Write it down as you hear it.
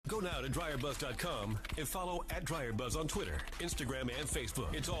now to DryerBuzz.com and follow @DryerBuzz on Twitter, Instagram, and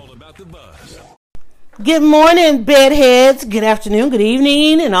Facebook. It's all about the buzz. Good morning, bedheads. Good afternoon, good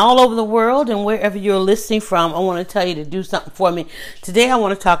evening, and all over the world and wherever you're listening from. I want to tell you to do something for me. Today I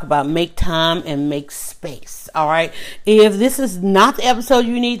want to talk about make time and make space. All right. If this is not the episode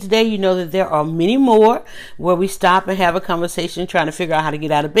you need today, you know that there are many more where we stop and have a conversation trying to figure out how to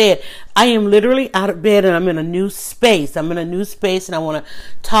get out of bed. I am literally out of bed and I'm in a new space. I'm in a new space and I want to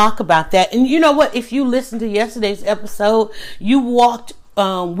talk about that. And you know what? If you listened to yesterday's episode, you walked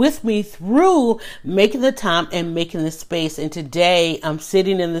with me through making the time and making the space. And today I'm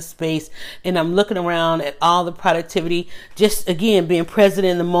sitting in the space and I'm looking around at all the productivity, just again, being present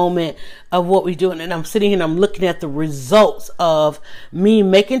in the moment of what we're doing. And I'm sitting here and I'm looking at the results of me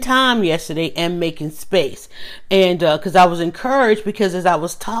making time yesterday and making space. And, cause I was encouraged because as I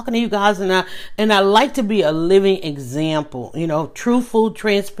was talking to you guys and I like to be a living example, you know, truthful,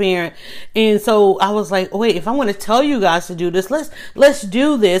 transparent. And so I was like, wait, if I want to tell you guys to do this, let's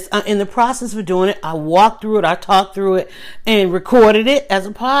do this. In the process of doing it, I walked through it, I talked through it and recorded it as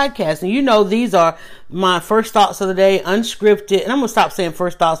a podcast. And you know, these are my first thoughts of the day, unscripted. And I'm going to stop saying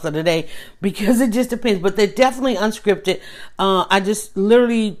first thoughts of the day because it just depends, but they're definitely unscripted. I just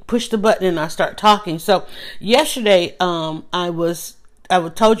literally push the button and I start talking. So yesterday,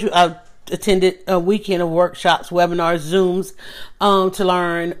 I told you I attended a weekend of workshops, webinars, Zooms, to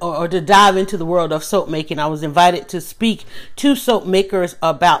learn or to dive into the world of soap making. I was invited to speak to soap makers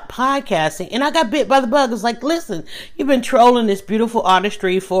about podcasting, and I got bit by the bug. It's like, listen, you've been trolling this beautiful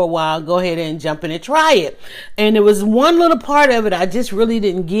artistry for a while. Go ahead and jump in and try it. And there was one little part of it I just really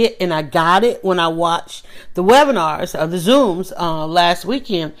didn't get, and I got it when I watched the webinars of the Zooms last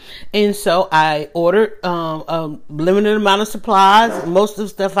weekend. And so I ordered a limited amount of supplies, most of the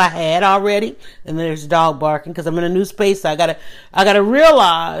stuff I had already. And there's a dog barking because I'm in a new space. So I gotta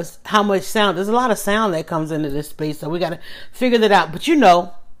realize how much sound. There's a lot of sound that comes into this space, so we gotta figure that out. But you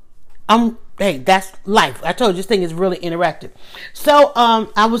know, hey, that's life. I told you this thing is really interactive. So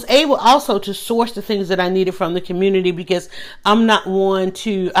I was able also to source the things that I needed from the community because I'm not one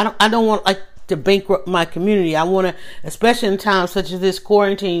to. I don't want to bankrupt my community. I want to, especially in times such as this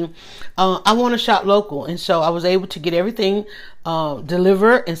quarantine, I want to shop local. And so I was able to get everything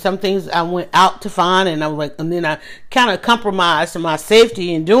delivered, and some things I went out to find, and I was like, and then I kind of compromised my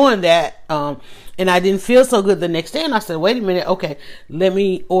safety in doing that. And I didn't feel so good the next day. And I said, wait a minute. Okay, let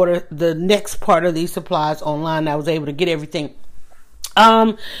me order the next part of these supplies online. I was able to get everything.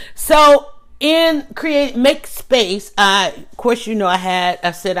 So in make space, of course, you know,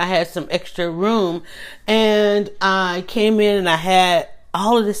 I said I had some extra room, and I came in and I had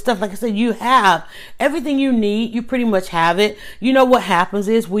all of this stuff. Like I said, you have everything you need. You pretty much have it. You know what happens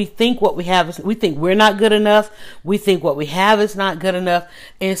is we think what we have is, we think we're not good enough. We think what we have is not good enough.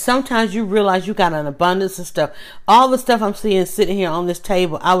 And sometimes you realize you got an abundance of stuff. All the stuff I'm seeing sitting here on this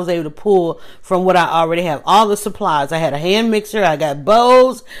table, I was able to pull from what I already have. All the supplies. I had a hand mixer. I got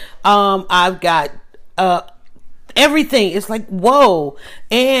bows. I've got, everything. It's like, whoa.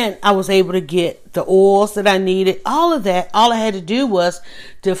 And I was able to get the oils that I needed, all of that. All I had to do was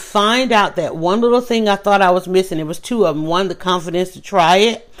to find out that one little thing I thought I was missing. It was two of them. One, the confidence to try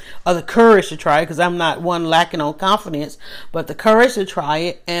it, or the courage to try it, because I'm not one lacking on confidence, but the courage to try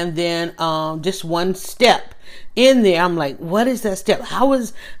it. And then just one step in there, I'm like, what is that step? How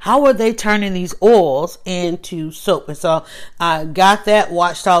are they turning these oils into soap? And so I got that,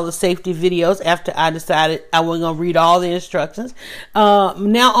 watched all the safety videos after I decided I wasn't going to read all the instructions.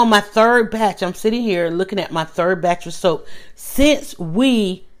 Now on my third batch, I'm sitting here looking at my third batch of soap since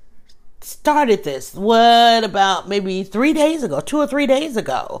we started this. What, about maybe 3 days ago, 2 or 3 days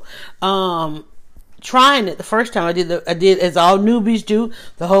ago. Trying it the first time I did as all newbies do,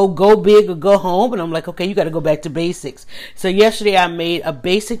 the whole go big or go home. And I'm like, okay, you got to go back to basics. So yesterday I made a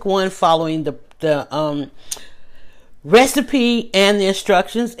basic one following the recipe and the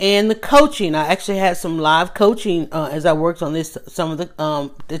instructions and the coaching. I actually had some live coaching as I worked on this. Some of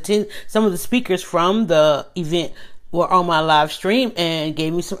the speakers from the event were on my live stream and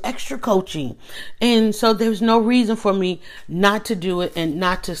gave me some extra coaching. And so there's no reason for me not to do it and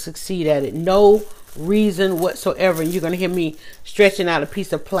not to succeed at it. No reason whatsoever. And you're going to hear me stretching out a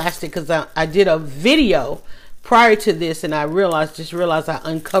piece of plastic because I did a video prior to this, and I realized I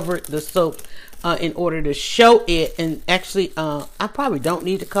uncovered the soap in order to show it. And actually, I probably don't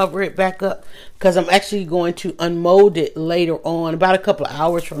need to cover it back up because I'm actually going to unmold it later on, about a couple of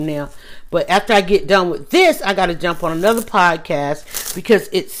hours from now. But after I get done with this, I got to jump on another podcast because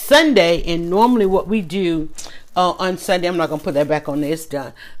it's Sunday, and normally what we do on Sunday. I'm not going to put that back on there. It's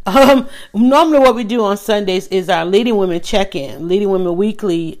done. Normally what we do on Sundays is our Leading Women check-in, Leading Women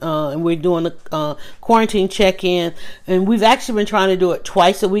Weekly, and we're doing a quarantine check-in, and we've actually been trying to do it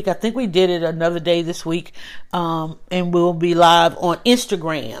twice a week. I think we did it another day this week, and we'll be live on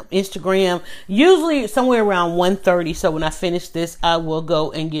Instagram, usually somewhere around 1:30. So when I finish this, I will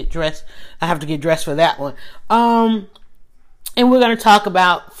go and get dressed. I have to get dressed for that one. And we're going to talk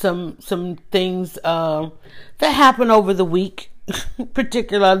about some things that happened over the week,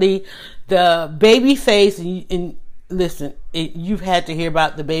 particularly the Babyface. And listen, you've had to hear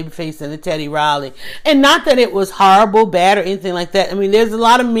about the Babyface and the Teddy Riley. And not that it was horrible, bad, or anything like that. I mean, there's a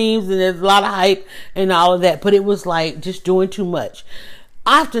lot of memes and there's a lot of hype and all of that, but it was like just doing too much.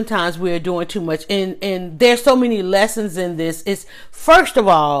 Oftentimes we are doing too much. And there's so many lessons in this. It's, first of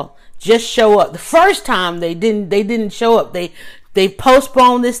all, just show up. The first time they didn't show up. They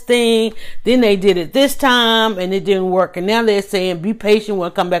postponed this thing, then they did it this time and it didn't work. And now they're saying be patient, we'll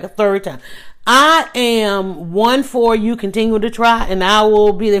come back a third time. I am one for you continue to try, and I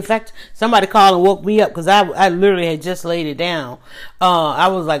will be. In fact, somebody called and woke me up because I literally had just laid it down. I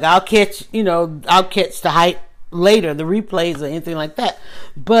was like, I'll catch the hype later, the replays or anything like that.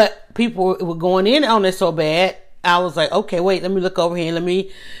 But people were going in on it so bad. I was like, okay, wait, let me look over here and let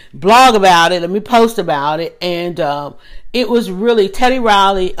me blog about it. Let me post about it. And, it was really, Teddy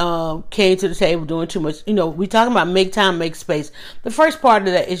Riley, came to the table doing too much. We talking about make time, make space. The first part of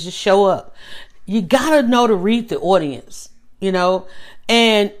that is just show up. You gotta know to read the audience,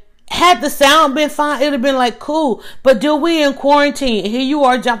 and had the sound been fine, it'd have been like, cool. But do we in quarantine? Here you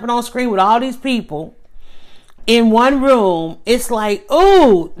are jumping on screen with all these people in one room. It's like,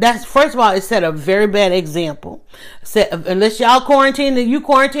 oh, that's, first of all, it set a very bad example. Unless y'all quarantine, you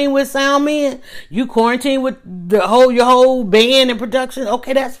quarantine with sound men, you quarantine with your whole band and production.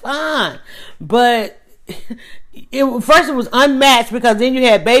 Okay, that's fine. But it was unmatched, because then you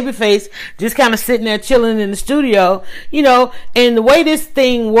had Babyface just kind of sitting there chilling in the studio, and the way this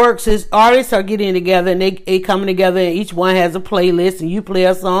thing works is artists are getting together and they coming together, and each one has a playlist, and you play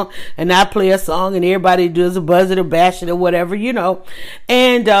a song and I play a song, and everybody does a buzz it or bash it or whatever,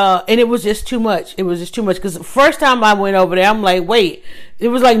 and it was just too much. It was just too much, because the first time I went over there, I'm like, wait, it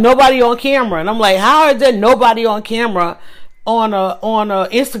was like nobody on camera, and I'm like, how is there nobody on camera on a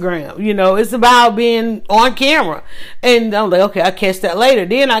Instagram? It's about being on camera. And I'm like, okay, I'll catch that later.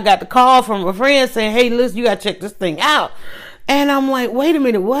 Then I got the call from a friend saying, hey, listen, you gotta check this thing out. And I'm like, wait a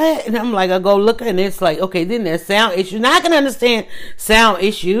minute, what? And I'm like, I go look, and it's like, okay, then there's sound issues. Now I can understand sound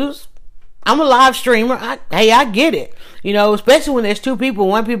issues. I'm a live streamer. I get it. Especially when there's two people.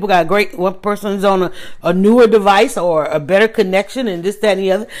 One person's on a newer device or a better connection and this, that, and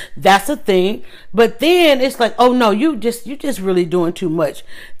the other. That's a thing. But then it's like, oh no, you just really doing too much.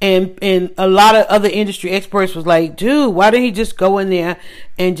 And a lot of other industry experts was like, dude, why didn't he just go in there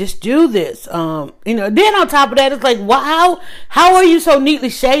and just do this? Then on top of that, it's like, wow, how are you so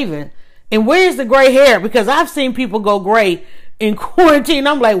neatly shaven? And where's the gray hair? Because I've seen people go gray in quarantine.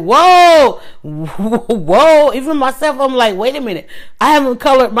 I'm like, whoa. Even myself, I'm like, wait a minute. I haven't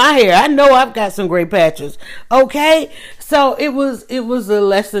colored my hair. I know I've got some gray patches. Okay. So it was a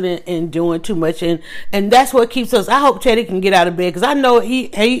lesson in doing too much. And that's what keeps us. I hope Teddy can get out of bed, because I know he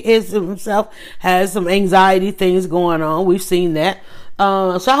is himself has some anxiety things going on. We've seen that.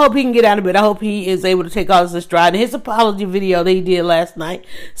 So I hope he can get out of bed. I hope he is able to take all this in stride. And his apology video that he did last night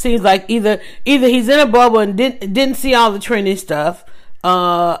seems like either he's in a bubble and didn't see all the trending stuff.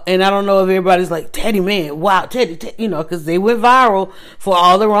 And I don't know if everybody's like, Teddy, man, wow, Teddy, because they went viral for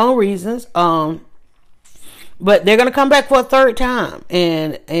all the wrong reasons. But they're gonna come back for a third time.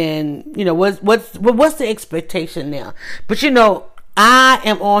 And what's the expectation now? But I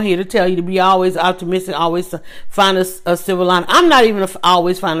am on here to tell you to be always optimistic, always find a silver lining. I'm not even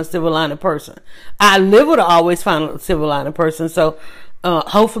always find a silver lining person. I live with always find a silver lining person. So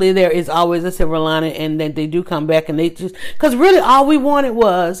hopefully there is always a silver lining, and that they do come back, and they just, because really all we wanted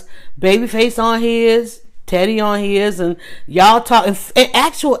was Babyface on his, Teddy on his, and y'all talk. And I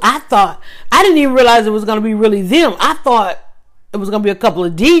didn't even realize it was going to be really them. I thought it was going to be a couple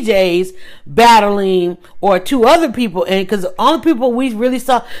of DJs battling, or two other people. And because the only people we really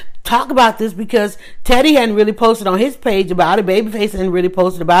saw talk about this, because Teddy hadn't really posted on his page about it. Babyface hadn't really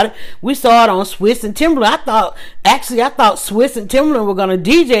posted about it. We saw it on Swizz and Timbaland. I thought Swizz and Timbaland were going to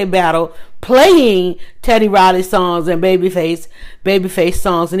DJ battle, playing Teddy Riley songs and Babyface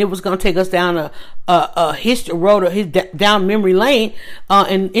songs, and it was going to take us down a history road, down memory lane,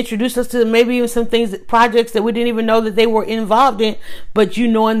 and introduce us to maybe even some projects that we didn't even know that they were involved in. But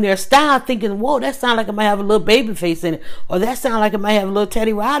in their style, thinking, whoa, that sounds like it might have a little Babyface in it, or that sounds like it might have a little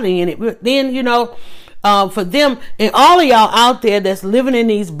Teddy Riley in it. But then for them and all of y'all out there that's living in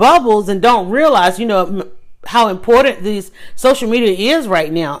these bubbles and don't realize, how important these social media is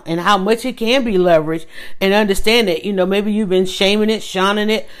right now and how much it can be leveraged, and understand that, maybe you've been shaming it,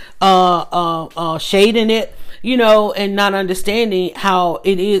 shunning it, shading it, and not understanding how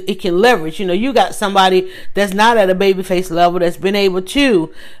it can leverage. You got somebody that's not at a babyface level that's been able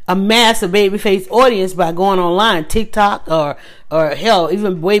to amass a babyface audience by going online, TikTok or hell,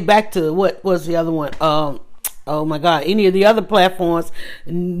 even way back to what was the other one? Oh my God, any of the other platforms,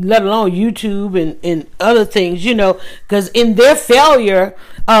 let alone YouTube and other things, because in their failure,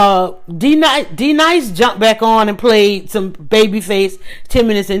 D Nice jumped back on and played some Babyface 10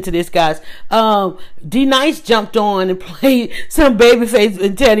 minutes into this, guys. D Nice jumped on and played some Babyface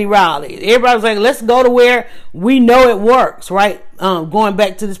and Teddy Riley. Everybody was like, let's go to where we know it works, right? Going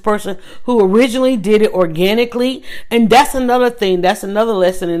back to this person who originally did it organically. And that's another thing. That's another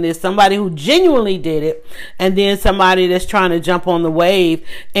lesson in this. Somebody who genuinely did it, and then somebody that's trying to jump on the wave.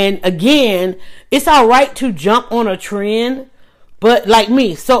 And again, it's all right to jump on a trend, but like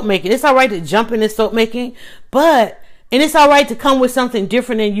me, soap making, it's all right to jump into soap making, and it's all right to come with something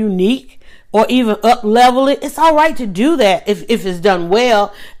different and unique, or even up level it. It's all right to do that if it's done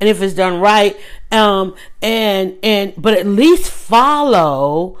well and if it's done right. But at least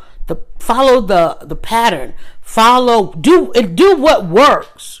follow the pattern. Do what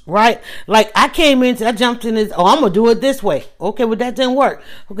works, right? Like I jumped in this, I'm gonna do it this way. Okay, but that didn't work.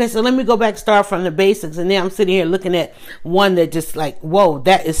 Okay, so let me go back, start from the basics, and then I'm sitting here looking at one that just like, whoa,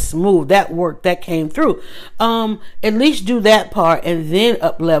 that is smooth, that worked, that came through. At least do that part and then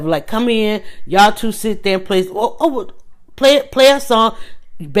up level. Like come in, y'all two sit there and play a song.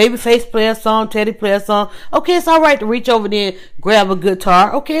 Babyface play a song, Teddy play a song. Okay, it's all right to reach over there and grab a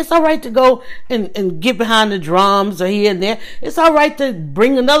guitar. Okay, it's all right to go and get behind the drums or here and there. It's all right to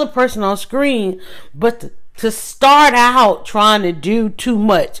bring another person on screen, but to start out trying to do too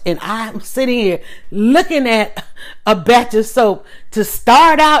much, and I'm sitting here looking at a batch of soap, to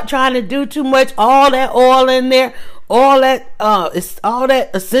start out trying to do too much, all that oil in there, all that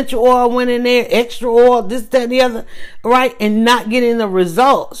essential oil went in there, extra oil, this, that, and the other, right? And not getting the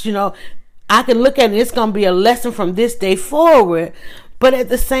results. I can look at it, it's going to be a lesson from this day forward, but at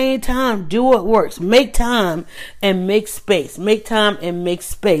the same time, do what works. Make time and make space. Make time and make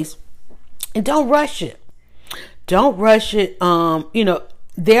space. And don't rush it. Don't rush it.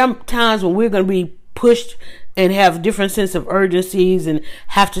 There are times when we're going to be pushed and have different sense of urgencies and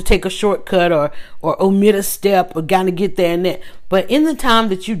have to take a shortcut or omit a step or gotta get there and that. But in the time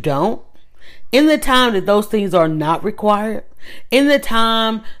that you don't, in the time that those things are not required, in the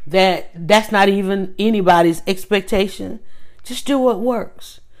time that's not even anybody's expectation, just do what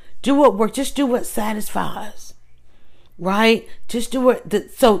works. Do what works. Just do what satisfies, right? Just do what,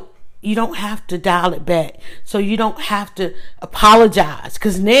 so you don't have to dial it back. So you don't have to apologize.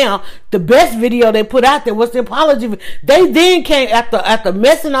 Because now, the best video they put out there was the apology. They then came, after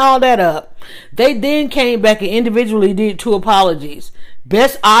messing all that up, they then came back and individually did 2 apologies.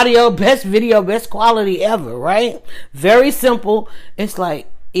 Best audio, best video, best quality ever, right? Very simple. It's like,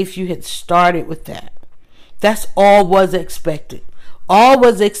 if you had started with that, that's all was expected. All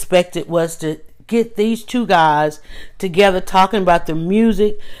was expected was to get these 2 guys together talking about the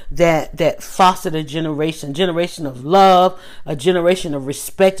music that fostered a generation of love, a generation of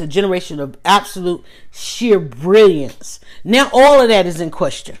respect, a generation of absolute sheer brilliance. Now all of that is in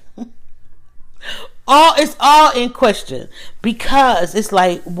question. It's all in question, because it's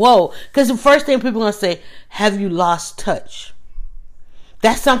like, whoa, because the first thing people are going to say, have you lost touch?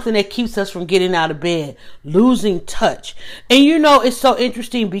 That's something that keeps us from getting out of bed, losing touch. And it's so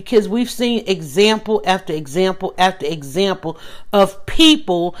interesting because we've seen example after example after example of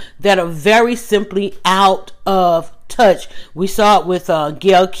people that are very simply out of touch. We saw it with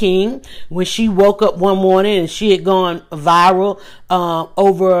Gayle King when she woke up one morning and she had gone viral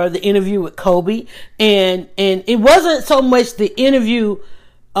over the interview with Kobe. And it wasn't so much the interview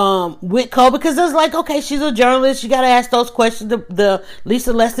with Kobe, because it was like, okay, she's a journalist, you got to ask those questions. The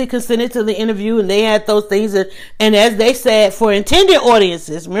Lisa Leslie consented to the interview, and they had those things, and as they said, for intended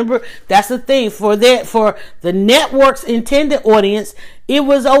audiences, remember, that's the thing, for the network's intended audience, it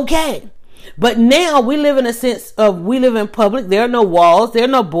was okay. But now we live in a sense of, we live in public. There are no walls, there are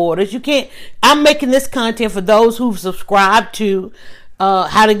no borders. I'm making this content for those who've subscribed to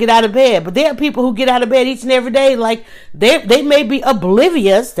how to get out of bed. But there are people who get out of bed each and every day. Like they may be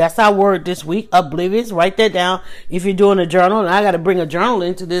oblivious. That's our word this week. Oblivious. Write that down if you're doing a journal. And I got to bring a journal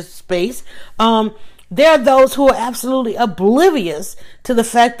into this space. there are those who are absolutely oblivious to the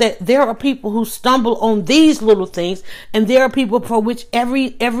fact that there are people who stumble on these little things, and there are people for which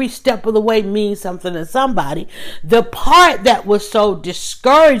every step of the way means something to somebody. The part that was so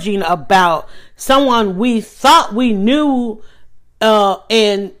discouraging about someone we thought we knew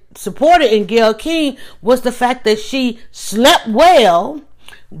and supported in Gayle King was the fact that she slept well,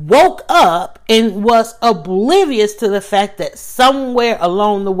 woke up, and was oblivious to the fact that somewhere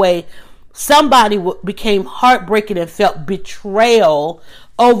along the way somebody became heartbroken and felt betrayal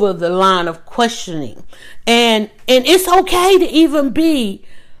over the line of questioning. And it's okay to even be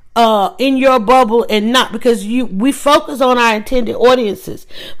in your bubble and not, because we focus on our intended audiences,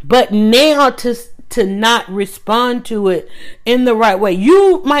 but now to not respond to it in the right way.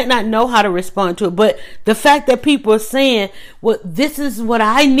 You might not know how to respond to it, but the fact that people are saying, well, this is what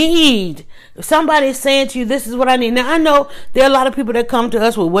I need. If somebody is saying to you, this is what I need. Now, I know there are a lot of people that come to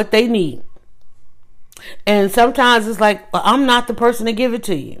us with what they need. And sometimes it's like, well, I'm not the person to give it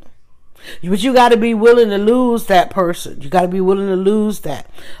to you. But you got to be willing to lose that person. You got to be willing to lose that.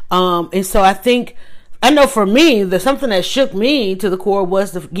 And so I know for me, something that shook me to the core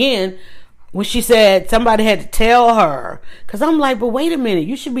was, again, when she said somebody had to tell her. Because I'm like, but wait a minute,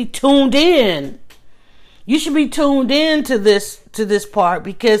 you should be tuned in. You should be tuned in to this part,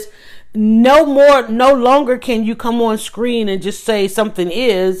 because no longer can you come on screen and just say something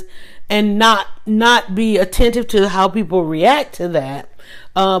is and not be attentive to how people react to that.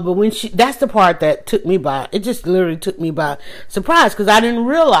 But when that's the part that took me by, it just literally took me by surprise, because I didn't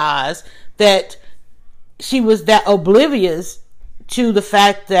realize that she was that oblivious to the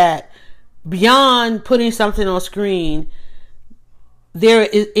fact that beyond putting something on screen, there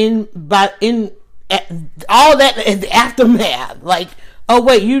is all that in the aftermath, like, oh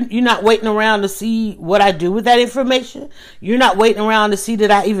wait, you're not waiting around to see what I do with that information. You're not waiting around to see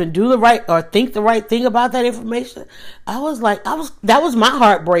that I even do the right or think the right thing about that information. That was my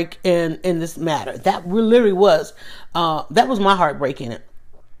heartbreak in this matter. That literally was, that was my heartbreak in it.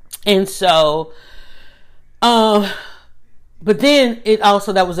 And so, but then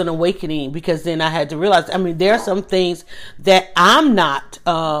that was an awakening, because then I had to realize, there are some things that I'm not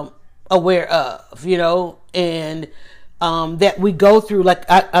aware of, and that we go through. Like,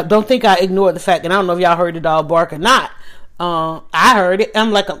 I don't think I ignored the fact, and I don't know if y'all heard the dog bark or not. I heard it.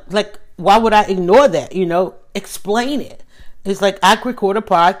 I'm like, why would I ignore that? Explain it. It's like, I record a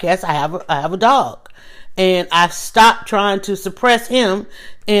podcast. I have a dog. And I stopped trying to suppress him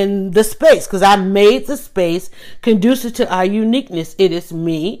in the space, because I made the space conducive to our uniqueness. It is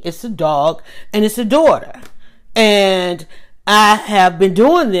me, it's a dog, and it's a daughter. And I have been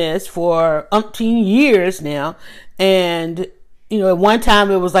doing this for umpteen years now. And, at one time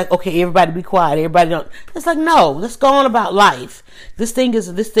it was like, okay, everybody be quiet. Everybody don't. It's like, no, let's go on about life. This thing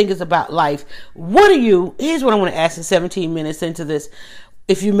is about life. Here's what I want to ask you 17 minutes into this.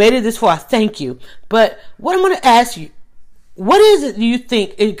 If you made it this far, thank you. But what I'm going to ask you, what is it you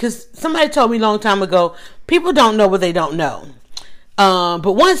think? Because somebody told me a long time ago, people don't know what they don't know.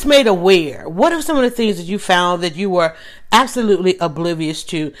 But once made aware, what are some of the things that you found that you were absolutely oblivious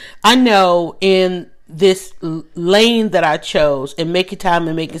to? I know in this lane that I chose, and making time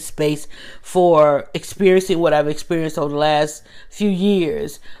and making space for experiencing what I've experienced over the last few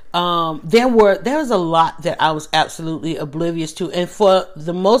years, there was a lot that I was absolutely oblivious to. And for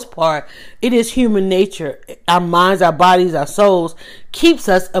the most part, it is human nature. Our minds, our bodies, our souls keeps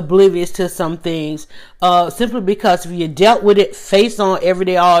us oblivious to some things, simply because if you dealt with it face on every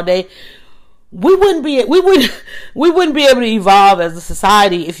day, all day, we wouldn't be able to evolve as a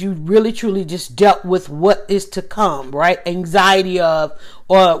society if you really truly just dealt with what is to come, right? Anxiety of,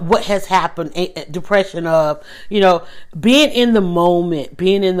 or what has happened, depression of, being in the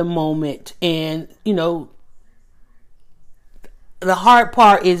moment. And, the hard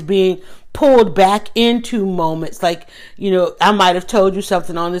part is being pulled back into moments. Like, I might have told you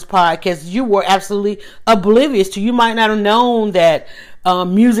something on this podcast you were absolutely oblivious to. You might not have known that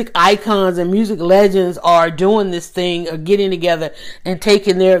music icons and music legends are doing this thing, or getting together and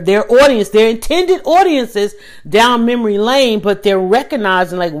taking their audience, their intended audiences, down memory lane. But they're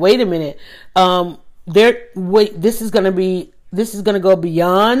recognizing, like, wait a minute, this is going to go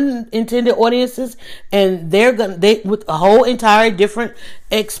beyond intended audiences, and they with a whole entire different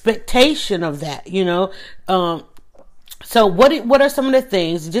expectation of that, So what are some of the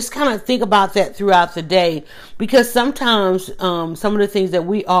things? Just kind of think about that throughout the day, because sometimes some of the things that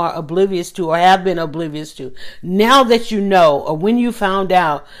we are oblivious to, or have been oblivious to, now that you know, or when you found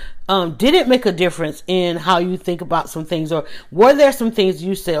out, did it make a difference in how you think about some things? Or were there some things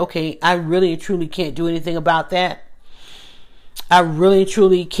you said, okay, I really and truly can't do anything about that? I really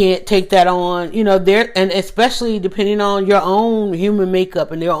truly can't take that on, there, and especially depending on your own human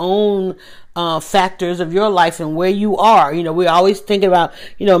makeup and your own factors of your life and where you are. We're always thinking about,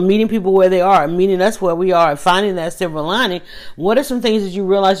 meeting people where they are and meeting us where we are and finding that silver lining. What are some things that you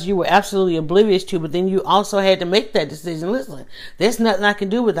realized you were absolutely oblivious to, but then you also had to make that decision? Listen, there's nothing I can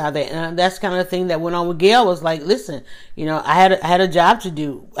do without that. And that's kind of the thing that went on with Gail. Was like, listen, I had a job to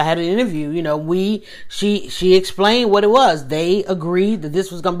do. I had an interview. She explained what it was. They agreed that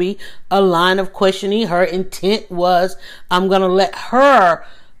this was going to be a line of questioning. Her intent was, I'm going to let her,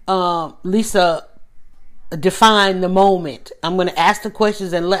 Lisa, define the moment. I'm going to ask the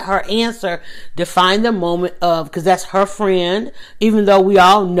questions and let her answer, define the moment of, because that's her friend, even though we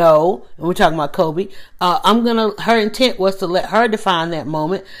all know, and we're talking about Kobe, her intent was to let her define that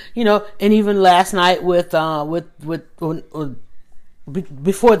moment, and even last night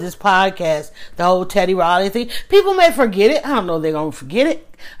before this podcast, the whole Teddy Riley thing, people may forget it. I don't know if they're going to forget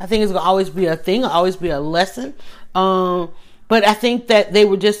it. I think it's going to always be a thing, always be a lesson. But I think that they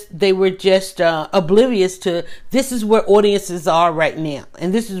were just oblivious to, this is where audiences are right now.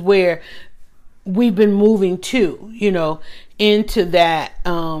 And this is where we've been moving to, into that.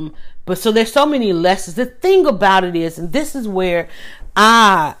 But so there's so many lessons. The thing about it is, and this is where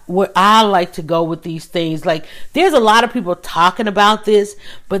I like to go with these things. Like, there's a lot of people talking about this,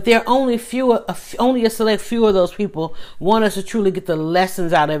 but there are only a select few of those people want us to truly get the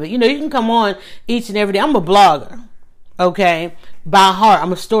lessons out of it. You can come on each and every day. I'm a blogger. Okay, by heart,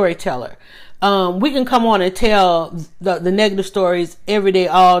 I'm a storyteller. We can come on and tell the negative stories every day,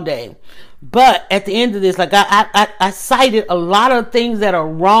 all day. But at the end of this, like I cited a lot of things that are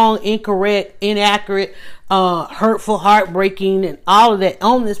wrong, incorrect, inaccurate, hurtful, heartbreaking, and all of that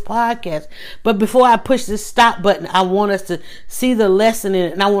on this podcast. But before I push this stop button, I want us to see the lesson in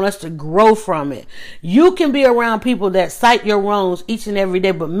it, and I want us to grow from it. You can be around people that cite your wrongs each and every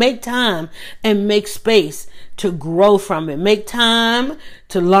day, but make time and make space to grow from it. Make time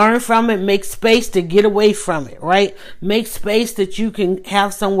to learn from it. Make space to get away from it, right? Make space that you can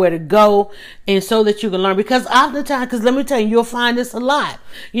have somewhere to go, and so that you can learn. Because oftentimes, because let me tell you, you'll find this a lot.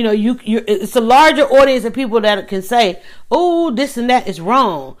 It's a larger audience of people that can say, oh, this and that is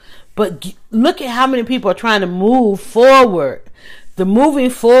wrong. But look at how many people are trying to move forward. The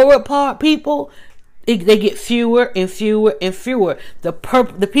moving forward part, people, they get fewer and fewer and fewer. The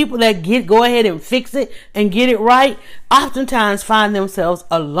people that go ahead and fix it and get it right oftentimes find themselves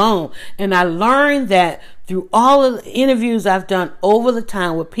alone. And I learned that through all of the interviews I've done over the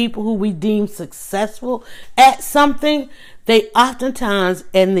time with people who we deem successful at something, they oftentimes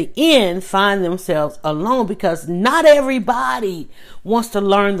in the end find themselves alone, because not everybody wants to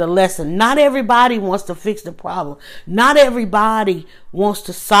learn the lesson. Not everybody wants to fix the problem. Not everybody wants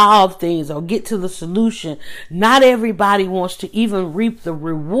to solve things or get to the solution. Not everybody wants to even reap the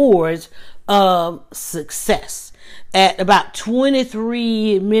rewards of success. At about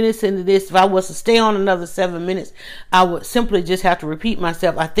 23 minutes into this, if I was to stay on another 7 minutes, I would simply just have to repeat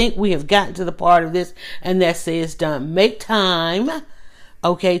myself. I think we have gotten to the part of this, and that says done. Make time,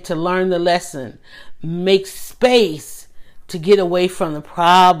 okay, to learn the lesson. Make space to get away from the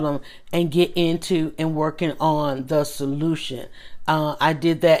problem and get into and working on the solution. I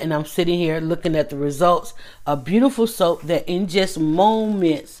did that, and I'm sitting here looking at the results. A beautiful soap that in just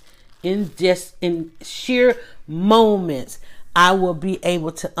moments, in sheer moments, I will be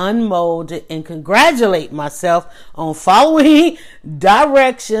able to unmold it and congratulate myself on following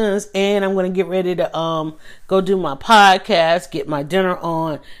directions. And I'm going to get ready to go do my podcast, get my dinner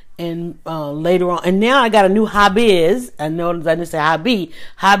on, and later on. And now I got a new hobbies. I know I didn't say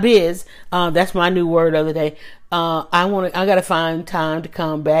hobbies. That's my new word of the day. I got to find time to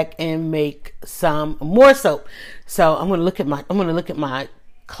come back and make some more soap. So I'm going to look at my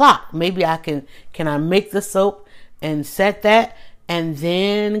clock. Maybe can I make the soap and set that, and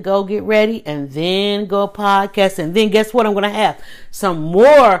then go get ready, and then go podcast, and then guess what? I'm going to have some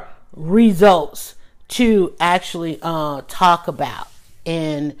more results to actually talk about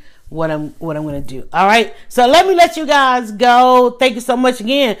and what I'm going to do. All right. So let me let you guys go. Thank you so much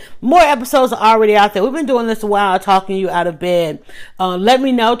again. More episodes are already out there. We've been doing this a while, talking you out of bed. Let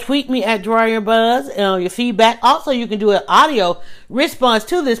me know. Tweet me at Dryer Buzz. Your feedback. Also, you can do an audio response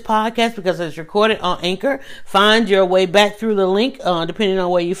to this podcast because it's recorded on Anchor. Find your way back through the link, depending on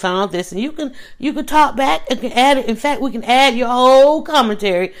where you found this, and you can talk back and can add it. In fact, we can add your whole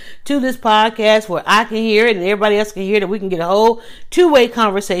commentary to this podcast where I can hear it and everybody else can hear it, and we can get a whole two-way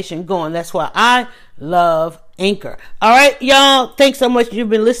conversation going. That's why I love Anchor. All right, y'all. Thanks so much. You've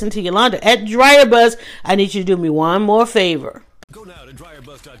been listening to Yolanda at Dryer Buzz. I need you to do me one more favor. Go now to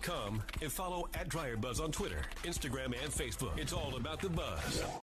dryerbuzz.com and follow @dryerbuzz on Twitter, Instagram, and Facebook. It's all about the buzz.